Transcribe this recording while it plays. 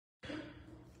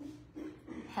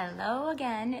Hello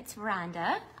again, it's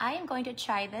Rhonda. I am going to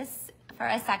try this for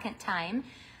a second time.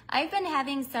 I've been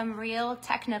having some real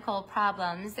technical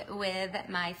problems with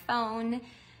my phone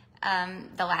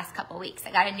the last couple weeks.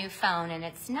 I got a new phone and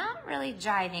it's not really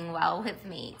driving well with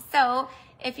me. So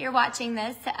if you're watching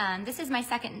this, this is my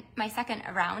second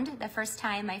round. The first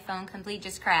time my phone completely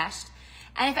just crashed.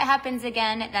 And if it happens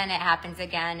again, then it happens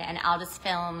again, and I'll just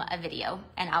film a video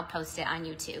and I'll post it on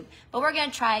YouTube. But we're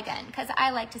gonna try again because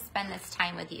I like to spend this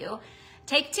time with you.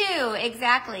 Take two,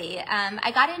 exactly.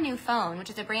 I got a new phone, which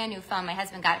is a brand new phone. My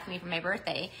husband got it for me for my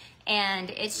birthday. And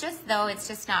it's just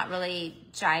not really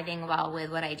driving well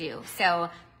with what I do. So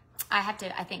I have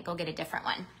to, I think, go get a different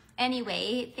one.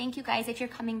 Anyway, thank you guys if you're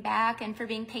coming back and for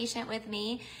being patient with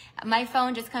me. My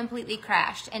phone just completely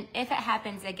crashed. And if it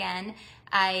happens again,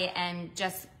 I am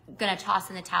just gonna toss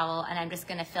in the towel and I'm just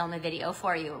gonna film a video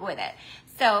for you with it.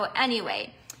 So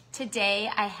anyway, today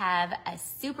I have a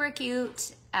super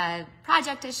cute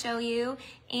project to show you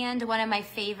and one of my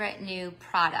favorite new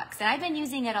products. And I've been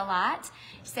using it a lot,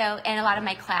 so in a lot of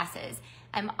my classes.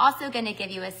 I'm also gonna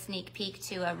give you a sneak peek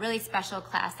to a really special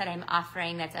class that I'm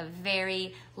offering that's a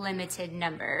very limited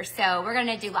number. So we're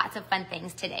gonna do lots of fun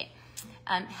things today.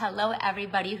 Hello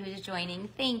everybody who's joining,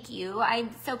 thank you. I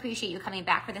so appreciate you coming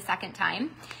back for the second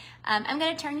time. I'm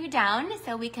gonna turn you down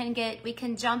so we can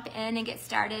jump in and get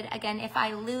started. Again, if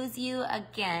I lose you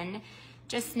again,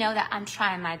 just know that I'm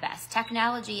trying my best.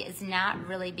 Technology is not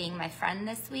really being my friend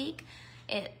this week.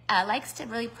 It likes to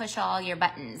really push all your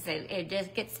buttons. It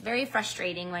just gets very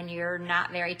frustrating when you're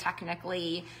not very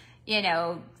technically,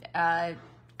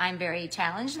 I'm very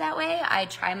challenged that way. I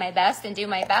try my best and do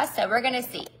my best, so we're gonna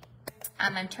see.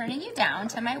 I'm turning you down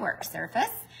to my work surface,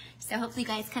 so hopefully you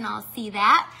guys can all see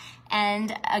that.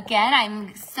 And again,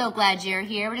 I'm so glad you're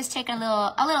here. We're just taking a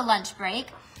little lunch break,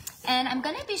 and I'm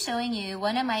going to be showing you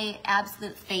one of my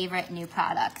absolute favorite new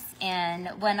products. And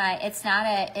it's not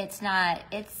a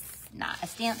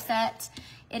stamp set.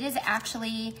 It is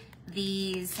actually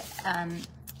these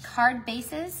card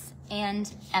bases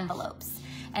and envelopes.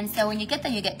 And so when you get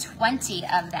them, you get 20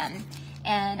 of them.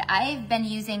 And I've been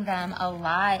using them a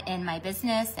lot in my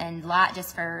business and a lot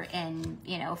just for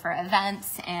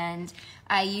events. And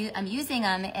I'm using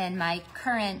them in my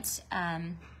current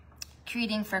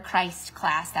Creating for Christ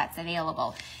class that's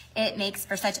available. It makes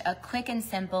for such a quick and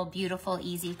simple, beautiful,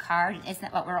 easy card. Isn't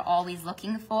that what we're always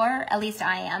looking for? At least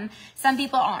I am. Some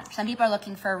people aren't. Some people are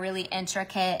looking for really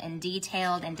intricate and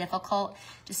detailed and difficult.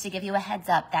 Just to give you a heads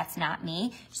up, that's not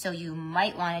me. So you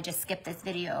might want to just skip this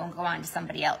video and go on to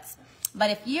somebody else. But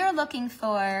if you're looking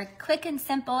for quick and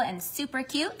simple and super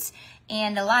cute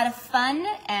and a lot of fun,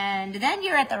 and then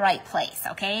you're at the right place,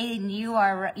 okay? You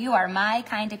are my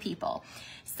kind of people.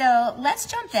 So let's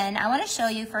jump in. I want to show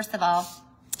you, first of all,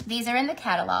 these are in the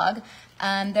catalog.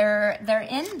 They're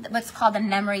in what's called the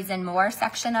Memories and More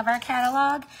section of our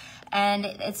catalog. And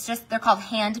they're called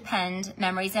hand-penned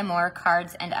Memories and More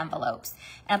cards and envelopes.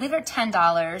 And I believe they're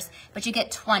 $10, but you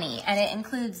get 20. And it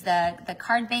includes the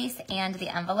card base and the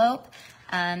envelope.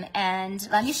 And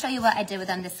let me show you what I did with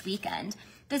them this weekend.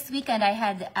 This weekend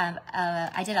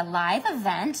I did a live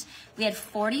event. We had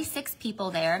 46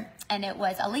 people there, and it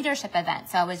was a leadership event.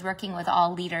 So I was working with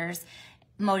all leaders,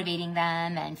 motivating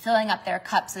them and filling up their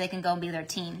cups so they can go and be their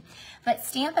team. But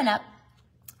Stampin' Up!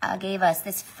 Gave us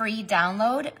this free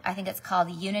download. I think it's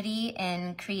called Unity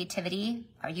in Creativity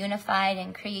or Unified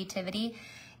in Creativity.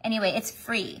 Anyway, it's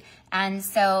free. And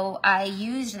so I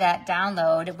used that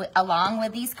download along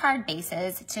with these card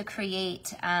bases to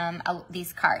create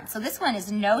these cards. So this one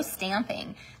is no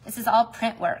stamping. This is all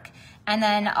print work. And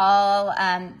then all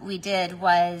we did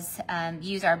was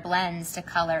use our blends to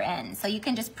color in. So you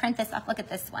can just print this up. Look at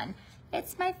this one.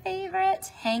 It's my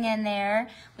favorite. Hang in there.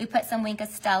 We put some Wink of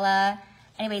Stella.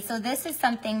 Anyway, so this is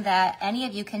something that any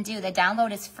of you can do. The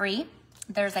download is free.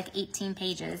 There's like 18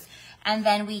 pages. And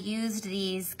then we used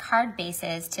these card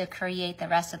bases to create the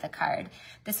rest of the card.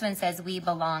 This one says, "We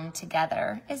belong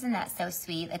together." Isn't that so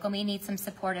sweet? Like when we need some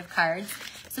supportive cards.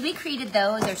 So we created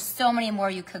those. There's so many more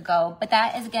you could go. But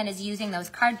that is using those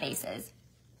card bases.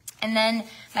 And then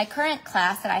my current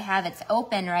class that I have, it's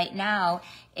open right now,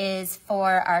 is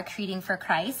for our Creating for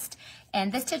Christ.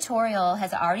 And this tutorial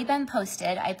has already been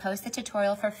posted. I post the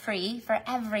tutorial for free for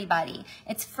everybody.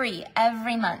 It's free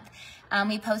every month.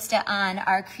 We post it on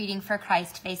our Creating for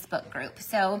Christ Facebook group.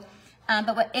 So,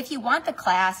 if you want the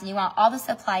class and you want all the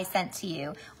supplies sent to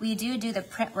you, we do the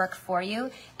print work for you.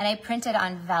 And I printed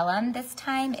on vellum this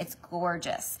time. It's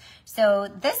gorgeous. So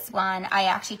this one, I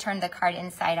actually turned the card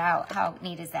inside out. How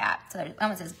neat is that? So that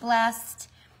one says blessed.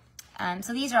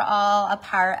 So these are all a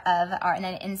part of our, and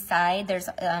then inside there's,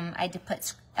 I did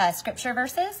put scripture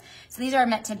verses. So these are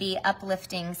meant to be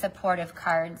uplifting, supportive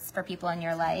cards for people in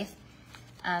your life.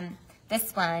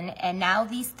 This one, and now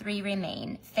these three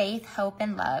remain, faith, hope,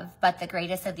 and love, but the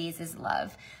greatest of these is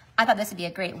love. I thought this would be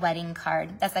a great wedding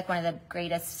card. That's like one of the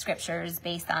greatest scriptures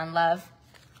based on love.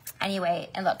 Anyway,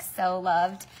 it looks so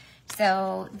loved.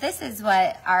 So this is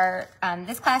what our,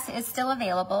 this class is still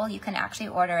available. You can actually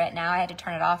order it now. I had to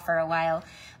turn it off for a while.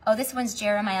 Oh, this one's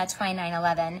Jeremiah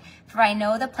 29:11. For I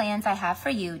know the plans I have for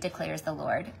you, declares the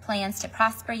Lord. Plans to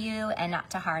prosper you and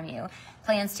not to harm you.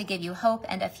 Plans to give you hope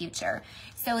and a future.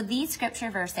 So these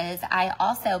scripture verses I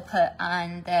also put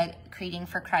on the Creating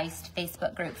for Christ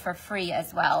Facebook group for free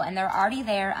as well. And they're already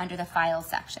there under the files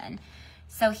section.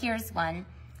 So here's one.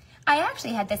 I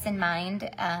actually had this in mind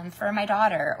for my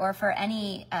daughter or for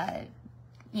any,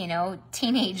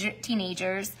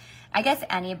 teenagers. I guess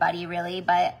anybody really,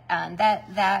 but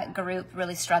that group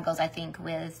really struggles, I think,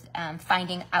 with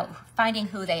finding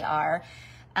who they are.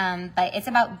 But it's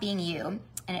about being you.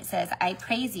 And it says, I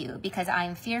praise you because I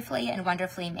am fearfully and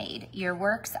wonderfully made. Your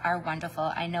works are wonderful.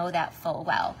 I know that full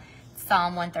well.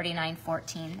 Psalm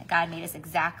 139:14. God made us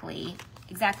exactly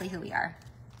who we are.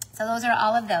 So those are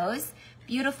all of those.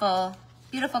 Beautiful,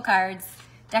 beautiful cards,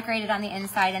 decorated on the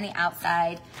inside and the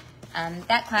outside.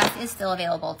 That class is still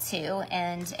available too.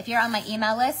 And if you're on my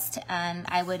email list,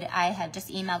 I have just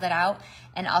emailed it out.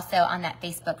 And also on that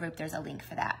Facebook group, there's a link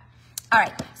for that. All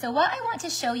right, so what I want to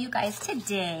show you guys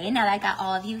today, now that I got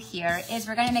all of you here, is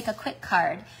we're gonna make a quick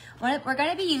card. We're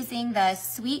gonna be using the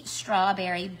Sweet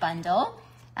Strawberry Bundle.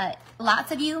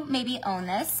 Lots of you maybe own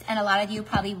this, and a lot of you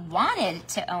probably wanted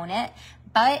to own it,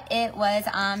 but it was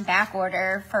on back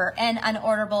order and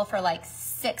unorderable for like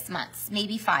 6 months,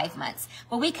 maybe 5 months.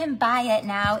 Well, we can buy it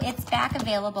now. It's back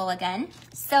available again.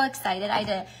 So excited, I had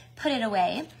to put it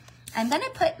away.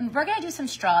 We're gonna do some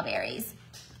strawberries.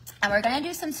 And we're gonna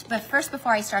do but first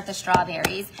before I start the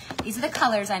strawberries, these are the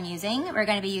colors I'm using. We're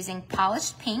gonna be using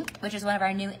Polished Pink, which is one of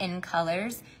our new in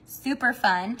colors. Super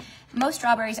fun. Most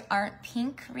strawberries aren't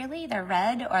pink really, they're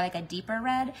red or like a deeper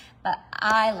red, but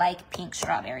I like pink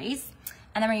strawberries.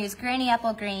 And then we're gonna use Granny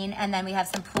Apple Green, and then we have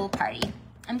some Pool Party.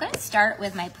 I'm gonna start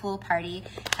with my Pool Party,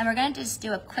 and we're gonna just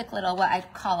do a quick little, what I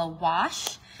call a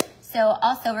wash. So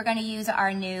also we're gonna use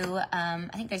our new, I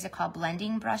think these are called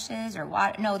blending brushes or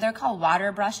they're called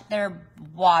water brush. They're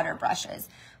water brushes.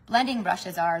 Blending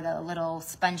brushes are the little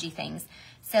spongy things.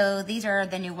 So these are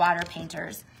the new water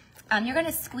painters. You're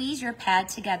gonna squeeze your pad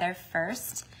together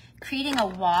first. Creating a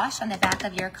wash on the back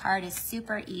of your card is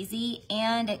super easy,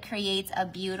 and it creates a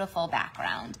beautiful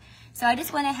background. So I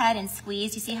just went ahead and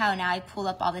squeezed. You see how now I pull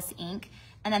up all this ink,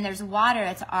 and then there's water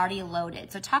that's already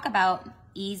loaded. So talk about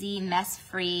easy,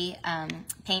 mess-free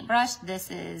paintbrush.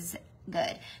 This is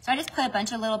good. So I just put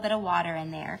a little bit of water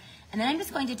in there. And then I'm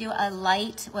just going to do a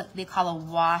light, what we call a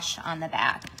wash on the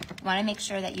back. You wanna make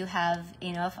sure that you have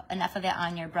enough of it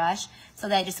on your brush so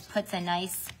that it just puts a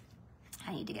nice,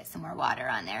 I need to get some more water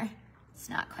on there. It's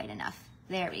not quite enough.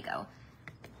 There we go.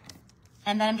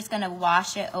 And then I'm just gonna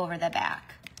wash it over the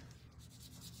back.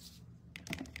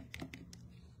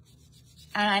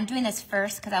 And I'm doing this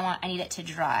first because I need it to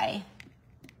dry.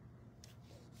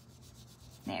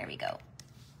 There we go.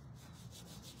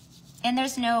 And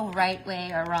there's no right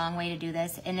way or wrong way to do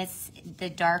this. And it's the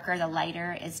darker, the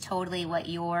lighter is totally what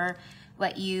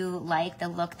you like, the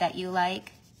look that you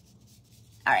like.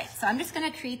 All right, so I'm just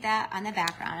gonna create that on the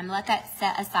background. I'm gonna let that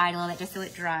set aside a little bit just so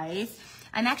it dries.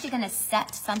 I'm actually gonna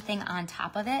set something on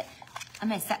top of it. I'm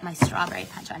gonna set my strawberry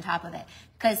punch on top of it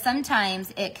because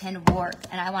sometimes it can warp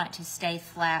and I want it to stay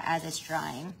flat as it's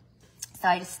drying. So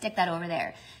I just stick that over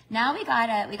there. Now we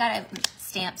gotta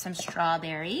stamp some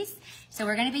strawberries. So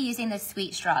we're gonna be using the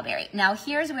Sweet Strawberry. Now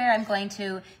here's where I'm going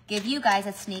to give you guys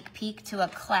a sneak peek to a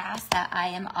class that I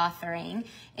am offering.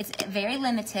 It's very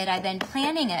limited. I've been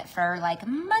planning it for like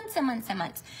months and months and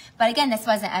months. But again, this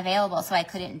wasn't available, so I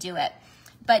couldn't do it.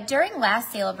 But during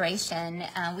last celebration,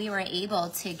 we were able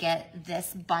to get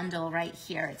this bundle right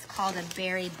here. It's called a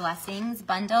Berry Blessings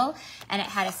bundle, and it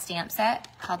had a stamp set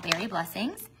called Berry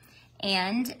Blessings.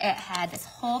 And it had this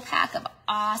whole pack of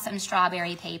awesome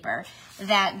strawberry paper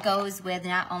that goes with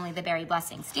not only the Berry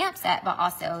Blessings stamp set, but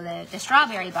also the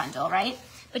strawberry bundle, right?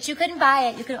 But you couldn't buy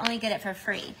it, you could only get it for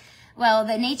free. Well,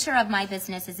 the nature of my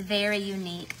business is very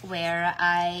unique where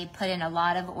I put in a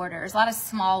lot of orders, a lot of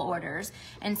small orders.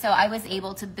 And so I was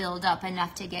able to build up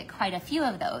enough to get quite a few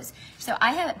of those. So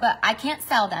but I can't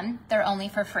sell them, they're only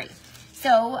for free.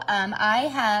 So I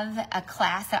have a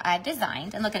class that I've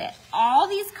designed, and look at it. All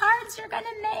these cards you're gonna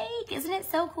make. Isn't it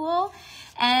so cool?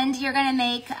 And you're gonna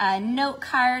make note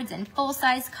cards and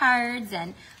full-size cards,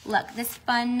 and look, this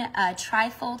fun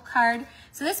trifold card.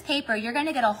 So this paper, you're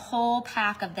gonna get a whole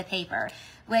pack of the paper,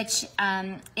 which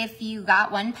if you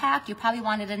got one pack, you probably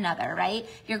wanted another, right?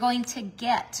 You're going to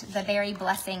get the Berry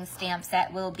Blessing stamps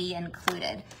that will be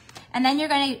included. And then you're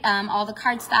gonna, all the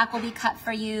cardstock will be cut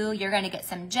for you. You're gonna get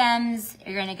some gems.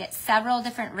 You're gonna get several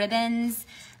different ribbons.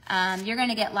 You're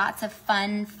gonna get lots of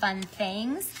fun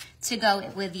things to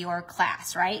go with your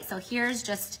class, right? So here's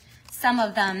just some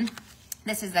of them.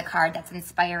 This is the card that's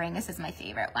inspiring. This is my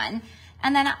favorite one.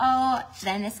 And then, oh,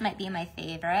 then this might be my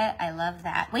favorite. I love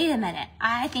that. Wait a minute.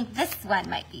 I think this one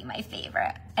might be my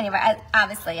favorite. Anyway,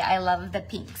 obviously, I love the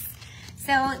pinks.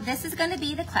 So this is gonna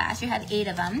be the class. You have 8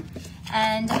 of them.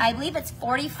 And I believe it's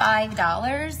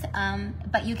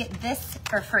 $45, but you get this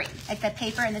for free. Like the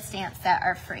paper and the stamps that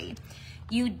are free.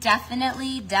 You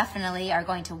definitely are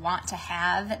going to want to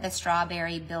have the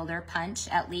Strawberry Builder Punch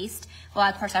at least. Well,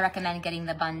 of course, I recommend getting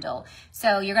the bundle.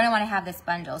 So you're gonna wanna have this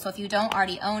bundle. So if you don't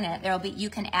already own it, you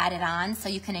can add it on, so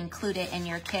you can include it in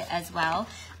your kit as well.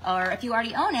 Or if you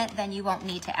already own it, then you won't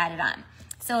need to add it on.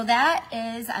 So that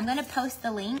is, I'm gonna post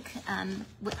the link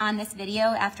on this video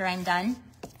after I'm done,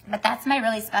 but that's my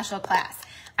really special class.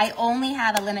 I only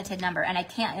have a limited number and I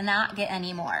cannot get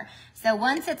any more. So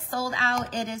once it's sold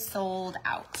out, it is sold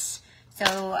out.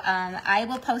 So I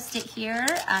will post it here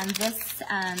on this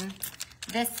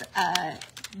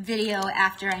video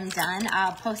after I'm done.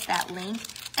 I'll post that link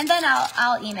and then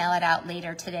I'll email it out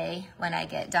later today when I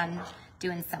get done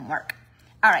doing some work.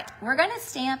 All right, we're gonna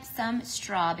stamp some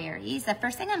strawberries. The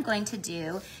first thing I'm going to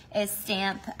do is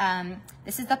stamp,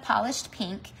 this is the polished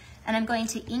pink, and I'm going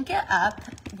to ink it up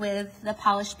with the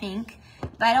polished pink,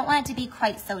 but I don't want it to be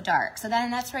quite so dark. So then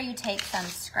that's where you take some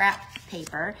scrap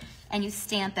paper and you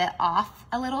stamp it off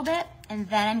a little bit, and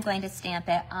then I'm going to stamp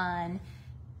it on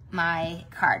my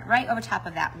card, right over top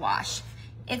of that wash.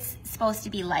 It's supposed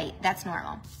to be light, that's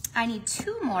normal. I need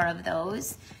 2 more of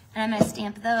those, and I'm gonna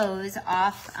stamp those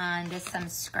off on just some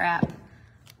scrap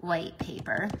white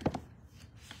paper.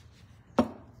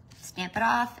 Stamp it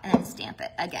off and then stamp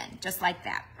it again, just like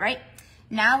that, right?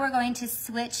 Now we're going to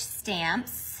switch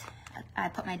stamps. I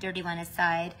put my dirty one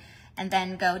aside and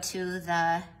then go to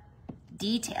the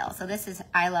detail. So this is,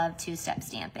 I love 2-step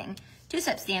stamping.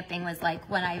 2-step stamping was like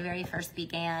when I very first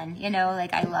began, you know,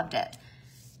 like I loved it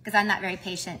because I'm not very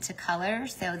patient to color.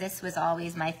 So this was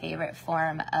always my favorite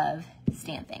form of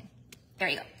stamping. There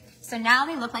you go. So now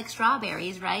they look like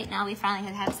strawberries, right? Now we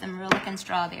finally have some real looking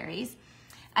strawberries.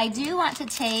 I do want to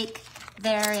take,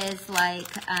 there is like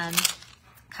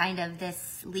kind of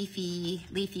this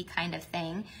leafy kind of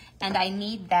thing, and I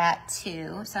need that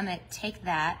too. So I'm gonna take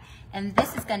that, and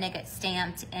this is gonna get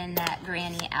stamped in that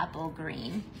Granny Apple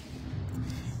Green.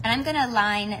 And I'm gonna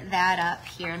line that up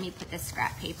here. Let me put this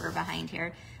scrap paper behind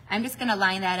here. I'm just gonna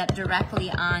line that up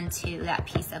directly onto that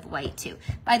piece of white too.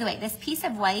 By the way, this piece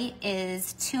of white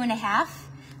is 2.5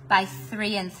 by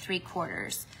 3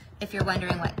 3/4, if you're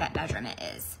wondering what that measurement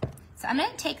is. So I'm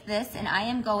gonna take this and I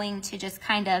am going to just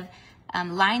kind of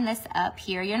line this up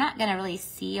here. You're not gonna really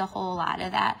see a whole lot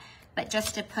of that, but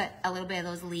just to put a little bit of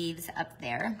those leaves up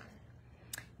there.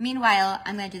 Meanwhile,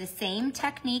 I'm gonna do the same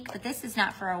technique, but this is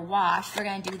not for a wash. We're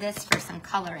gonna do this for some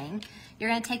coloring. You're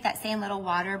gonna take that same little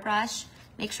water brush,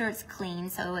 make sure it's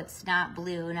clean so it's not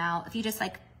blue. Now, if you just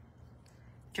like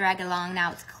drag it along,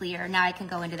 now it's clear. Now I can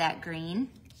go into that green.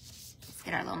 Let's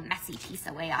get our little messy piece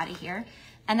away out of here.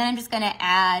 And then I'm just gonna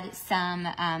add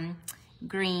some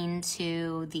green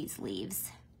to these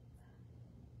leaves.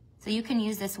 So you can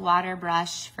use this water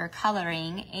brush for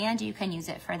coloring and you can use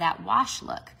it for that wash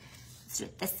look. Let's do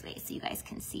it this way so you guys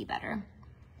can see better.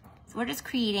 So we're just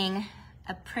creating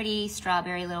a pretty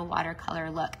strawberry little watercolor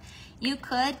look. You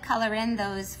could color in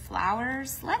those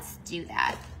flowers. Let's do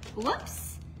that.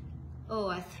 Whoops. Oh,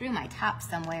 I threw my top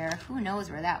somewhere. Who knows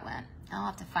where that went? I'll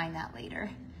have to find that later.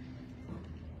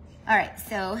 All right,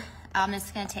 so I'm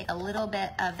just gonna take a little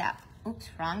bit of that, oops,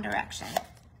 wrong direction.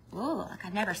 Ooh, look,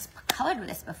 I've never colored with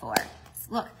this before.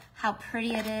 Look how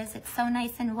pretty it is. It's so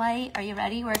nice and white. Are you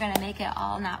ready? We're gonna make it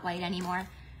all not white anymore.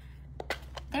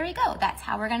 There we go, that's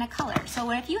how we're gonna color.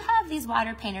 So if you have these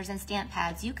water painters and stamp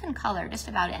pads, you can color just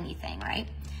about anything, right?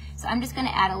 So I'm just gonna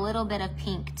add a little bit of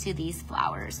pink to these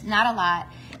flowers, not a lot,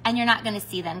 and you're not gonna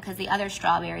see them because the other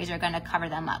strawberries are gonna cover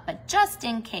them up, but just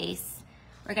in case,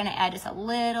 we're gonna add just a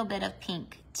little bit of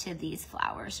pink to these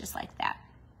flowers, just like that,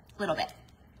 a little bit.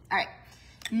 All right,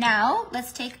 now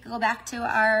let's go back to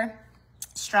our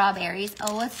strawberries.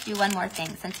 Oh, let's do one more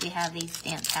thing since we have these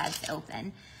stamp pads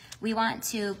open. we want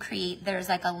to create, there's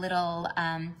like a little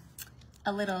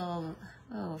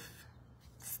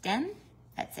stem.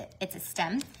 That's it. It's a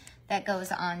stem that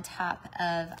goes on top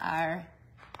of our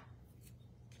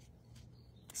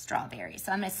strawberry.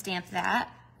 So I'm going to stamp that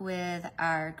with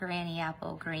our Granny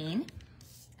Apple Green.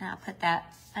 And I'll put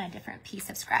that on a different piece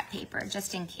of scrap paper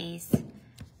just in case.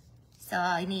 So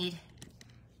I need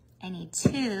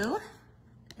 2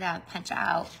 that I'll punch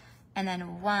out. And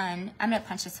then 1, I'm going to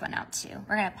punch this one out too.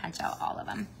 We're going to punch out all of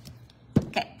them.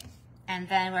 Okay. And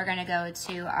then we're going to go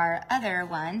to our other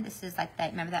one. This is like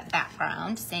that, remember that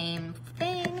background, same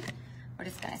thing. We're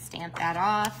just going to stamp that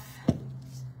off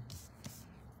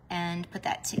and put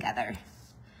that together.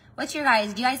 What's your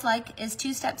guys, do you guys like, is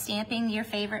two-step stamping your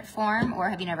favorite form, or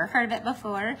have you never heard of it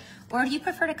before? Or do you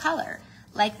prefer to color?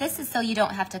 Like this is so you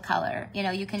don't have to color. You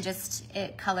know, you can just,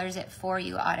 it colors it for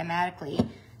you automatically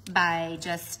by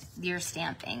just your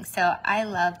stamping. So I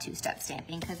love two-step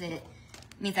stamping because it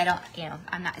means I don't, you know,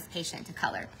 I'm not as patient to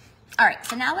color. All right,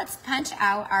 so now let's punch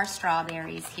out our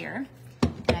strawberries here.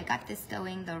 And I got this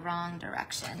going the wrong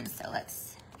direction, so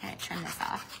let's kind of trim this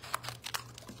off.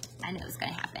 I knew it was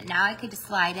gonna happen. Now I could just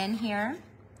slide in here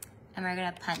and we're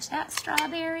gonna punch that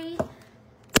strawberry.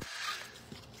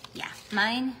 Yeah,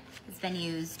 mine has been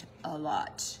used a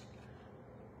lot.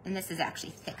 And this is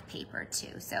actually thick paper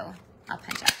too, so I'll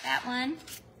punch out that one.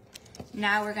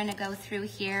 Now we're gonna go through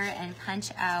here and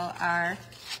punch out our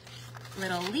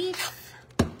little leaf.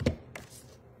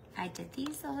 I did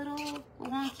these a little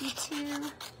wonky too.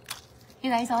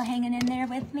 You guys all hanging in there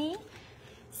with me?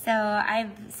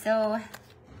 So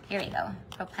here we go.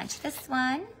 Go punch this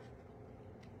one.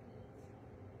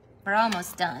 We're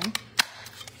almost done.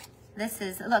 This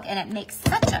is, look, and it makes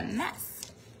such a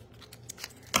mess.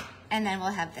 And then we'll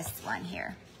have this one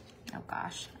here. Oh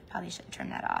gosh, I probably should trim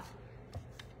that off.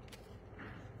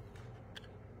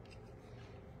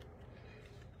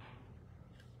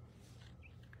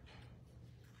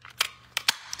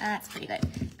 That's pretty good.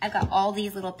 I've got all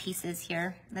these little pieces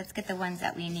here. Let's get the ones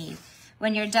that we need.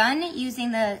 When you're done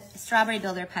using the strawberry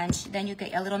builder punch, then you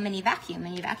get a little mini vacuum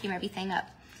and you vacuum everything up.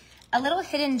 A little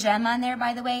hidden gem on there,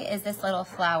 by the way, is this little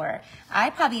flower. I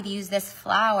probably have used this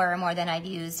flower more than I've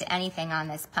used anything on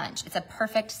this punch. It's a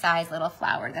perfect size little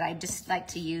flower that I just like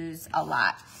to use a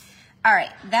lot. All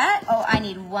right, I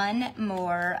need 1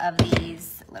 more of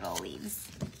these little leaves.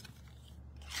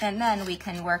 And then we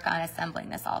can work on assembling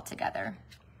this all together.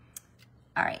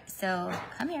 All right, so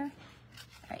come here.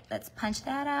 All right, let's punch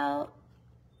that out,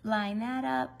 line that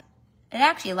up. It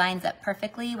actually lines up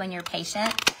perfectly when you're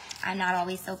patient. I'm not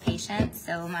always so patient,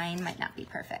 so mine might not be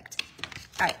perfect.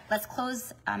 All right, let's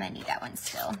close, I'm gonna need that one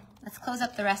still. Let's close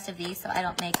up the rest of these so I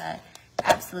don't make an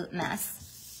absolute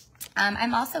mess.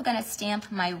 I'm also gonna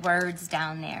stamp my words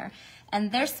down there.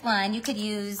 And this one, you could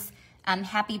use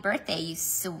happy birthday, you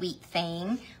sweet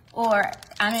thing. Or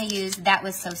I'm gonna use that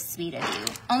was so sweet of you.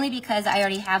 Only because I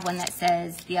already have one that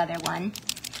says the other one.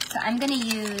 So I'm gonna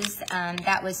use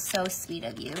that was so sweet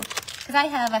of you. Because I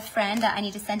have a friend that I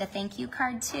need to send a thank you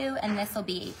card to, and this will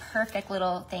be a perfect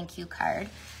little thank you card.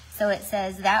 So it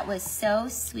says, that was so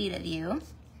sweet of you.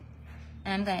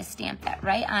 And I'm gonna stamp that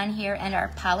right on here, and our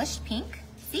polished pink.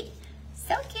 See,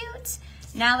 so cute.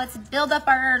 Now let's build up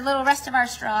our little rest of our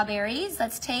strawberries.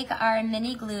 Let's take our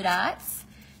mini glue dots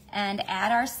and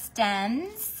add our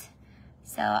stems.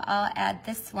 So I'll add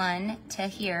this one to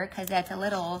here because that's a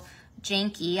little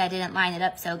janky. I didn't line it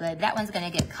up so good. That one's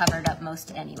gonna get covered up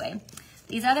most anyway.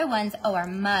 These other ones, are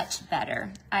much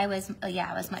better. I was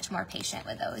much more patient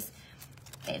with those.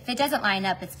 If it doesn't line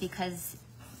up, it's because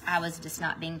I was just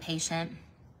not being patient.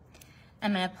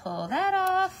 I'm gonna pull that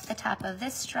off the top of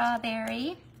this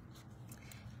strawberry,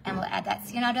 and we'll add that.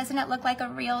 So, doesn't it look like a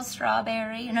real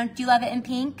strawberry? Do you love it in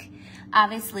pink?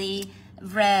 Obviously,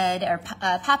 red or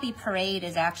Poppy Parade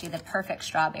is actually the perfect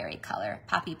strawberry color,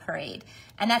 Poppy Parade.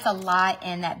 And that's a lot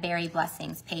in that Berry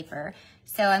Blessings paper.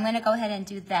 So I'm gonna go ahead and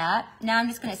do that. Now I'm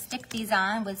just gonna stick these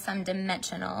on with some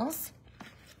dimensionals.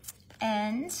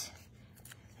 And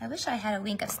I wish I had a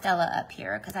wink of Stella up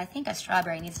here because I think a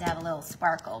strawberry needs to have a little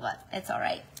sparkle, but it's all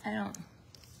right.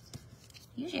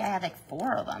 Usually I have like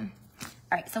 4 of them.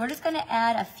 All right, so we're just gonna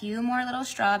add a few more little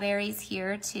strawberries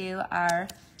here to our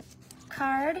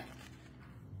card.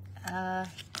 There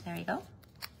you go.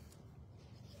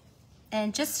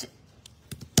 And just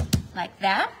like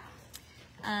that.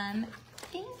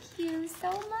 Thank you so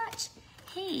much.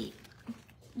 Hey,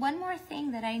 one more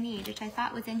thing that I need, which I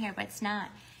thought was in here, but it's not,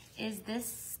 is this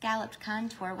scalloped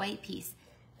contour white piece.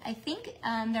 I think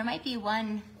there might be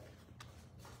one,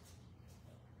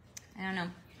 I don't know.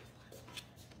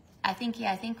 I think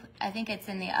it's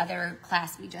in the other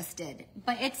class we just did.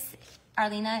 But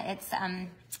Arlena. It's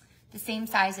the same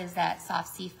size as that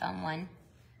soft seafoam one.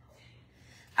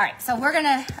 All right, so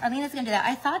Arlena's gonna do that.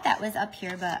 I thought that was up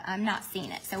here, but I'm not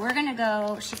seeing it. So we're gonna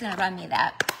go, she's gonna run me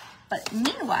that. But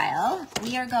meanwhile,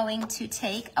 we are going to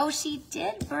take, oh, she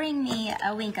did bring me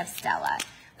a Wink of Stella,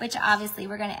 which obviously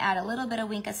we're gonna add a little bit of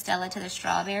Wink of Stella to the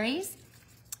strawberries.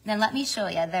 Then let me show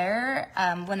you there,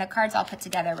 when the card's all put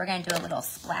together, we're gonna do a little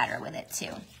splatter with it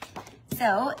too.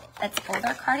 So let's fold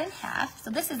our card in half. So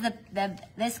this is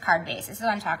this card base. This is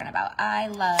what I'm talking about. I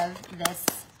love this,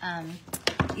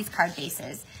 these card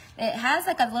bases. It has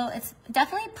like a little, it's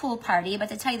definitely pool party, but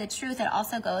to tell you the truth, it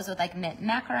also goes with like mint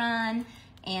macaron,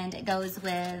 and it goes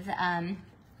with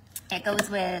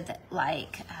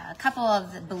like a couple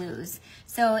of the blues.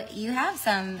 So you have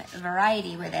some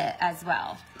variety with it as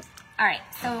well. All right,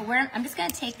 so I'm just gonna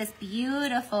take this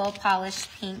beautiful polished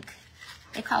pink,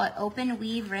 they call it open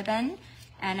weave ribbon,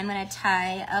 and I'm gonna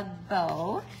tie a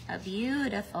bow, a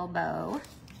beautiful bow.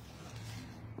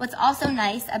 What's also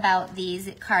nice about these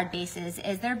card bases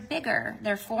is they're bigger.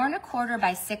 They're 4 1/4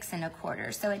 by 6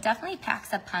 1/4. So it definitely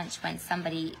packs a punch when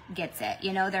somebody gets it.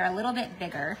 You know, they're a little bit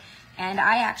bigger, and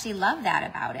I actually love that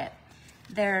about it.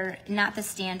 They're not the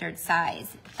standard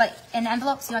size, but in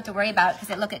envelopes you don't have to worry about it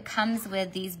because it comes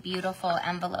with these beautiful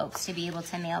envelopes to be able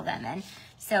to mail them in.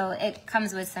 So it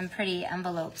comes with some pretty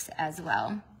envelopes as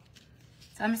well.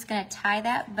 So I'm just gonna tie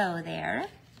that bow there,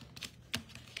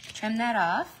 trim that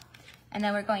off, and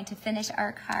then we're going to finish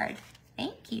our card.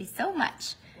 Thank you so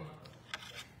much.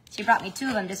 She brought me 2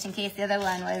 of them just in case the other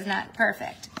one was not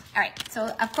perfect. All right, so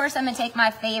of course I'm gonna take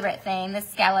my favorite thing, the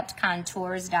Scalloped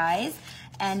Contours dies,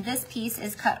 and this piece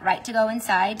is cut right to go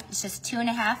inside. It's just 2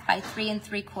 1/2 by 3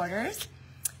 3/4.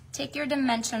 Take your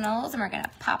dimensionals, and we're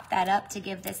gonna pop that up to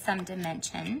give this some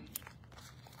dimension.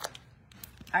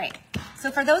 All right,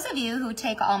 so for those of you who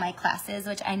take all my classes,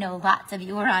 which I know lots of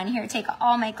you are on here, take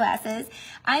all my classes,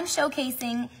 I'm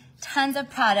showcasing tons of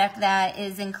product that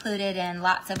is included in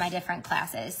lots of my different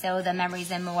classes. So the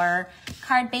Memories and More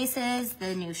card bases,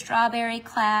 the new strawberry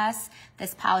class,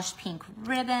 this polished pink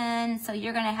ribbon. So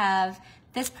you're gonna have,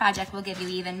 this project will give you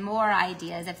even more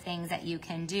ideas of things that you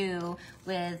can do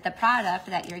with the product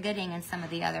that you're getting in some of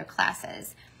the other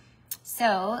classes.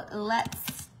 So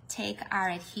let's take our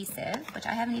adhesive, which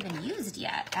I haven't even used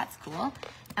yet. That's cool.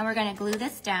 And we're gonna glue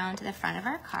this down to the front of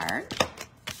our card.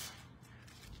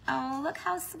 Oh, look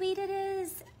how sweet it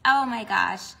is. Oh my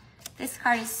gosh, this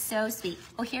card is so sweet.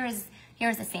 Oh, here's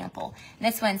a sample.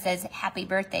 This one says, "Happy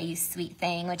birthday, you sweet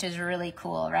thing," which is really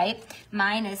cool, right?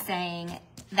 Mine is saying,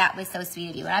 "That was so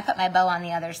sweet of you." And I put my bow on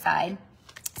the other side.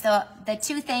 So the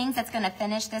 2 things that's gonna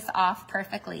finish this off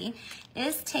perfectly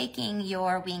is taking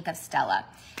your Wink of Stella.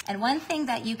 And one thing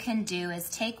that you can do is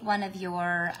take one of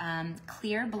your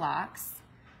clear blocks.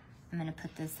 I'm gonna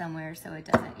put this somewhere so it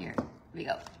doesn't, here we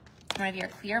go. One of your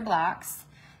clear blocks,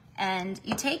 and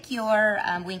you take your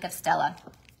Wink of Stella,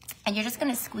 and you're just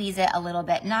gonna squeeze it a little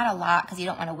bit, not a lot because you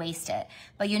don't wanna waste it,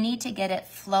 but you need to get it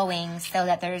flowing so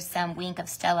that there's some Wink of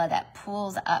Stella that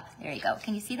pools up. There you go,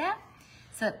 can you see that?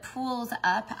 So it pools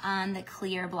up on the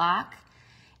clear block.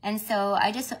 And so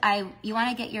you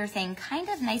wanna get your thing kind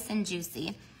of nice and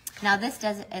juicy. Now this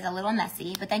is a little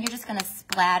messy, but then you're just gonna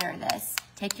splatter this.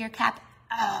 Take your cap,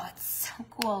 oh, it's so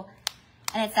cool.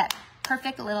 And it's that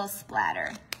perfect little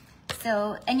splatter.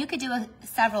 So, and you could do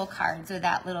several cards with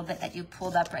that little bit that you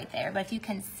pulled up right there, but if you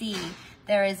can see,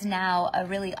 there is now a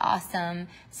really awesome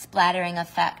splattering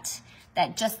effect,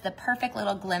 that just the perfect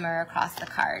little glimmer across the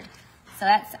card. So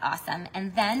that's awesome.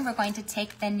 And then we're going to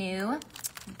take the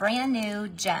brand new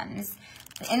gems,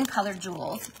 the In Color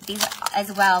Jewels. These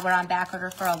as well were on back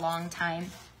order for a long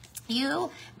time.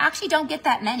 You actually don't get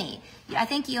that many. I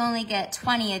think you only get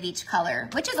 20 of each color,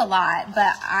 which is a lot,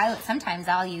 but sometimes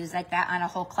I'll use like that on a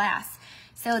whole class.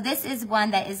 So this is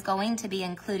one that is going to be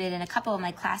included in a couple of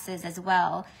my classes as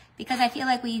well, because I feel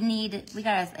like we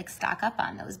gotta like stock up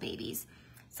on those babies.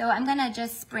 So I'm gonna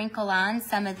just sprinkle on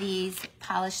some of these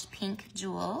polished pink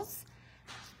jewels.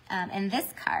 And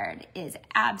this card is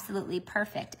absolutely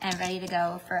perfect and ready to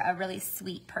go for a really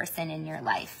sweet person in your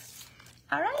life.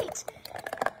 All right,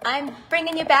 I'm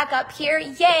bringing you back up here.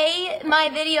 Yay, my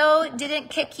video didn't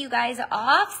kick you guys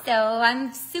off, so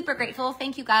I'm super grateful.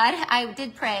 Thank you, God. I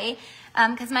did pray,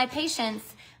 because my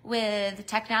patience with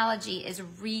technology is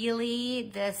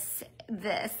really this,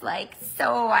 like,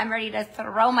 so I'm ready to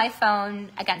throw my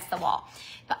phone against the wall.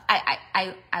 But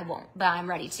I won't, but I'm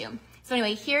ready to. So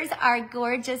anyway, here's our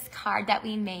gorgeous card that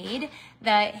we made,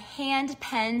 the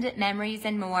hand-penned Memories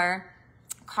and More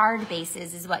card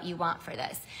bases is what you want for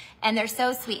this. And they're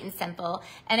so sweet and simple.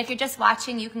 And if you're just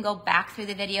watching, you can go back through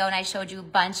the video and I showed you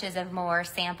bunches of more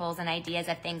samples and ideas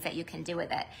of things that you can do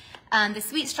with it. The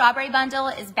Sweet Strawberry Bundle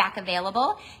is back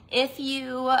available. If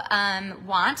you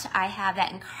want, I have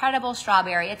that incredible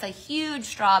strawberry. It's a huge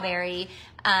strawberry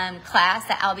class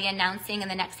that I'll be announcing in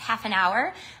the next half an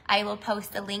hour. I will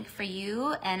post a link for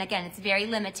you. And again, it's very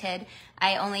limited.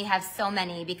 I only have so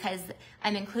many because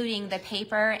I'm including the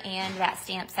paper and that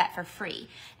stamp set for free.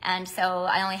 And so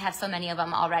I only have so many of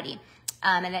them already.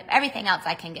 And then everything else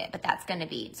I can get, but that's going to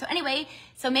be. So anyway,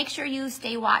 so make sure you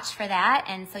stay watched for that.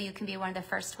 And so you can be one of the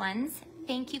first ones.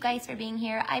 Thank you guys for being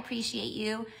here. I appreciate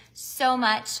you so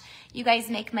much. You guys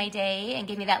make my day and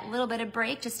give me that little bit of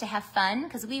break just to have fun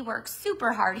because we work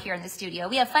super hard here in the studio.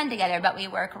 We have fun together, but we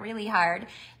work really hard.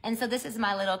 And so this is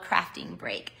my little crafting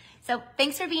break. So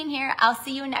thanks for being here. I'll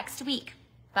see you next week.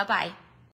 Bye-bye.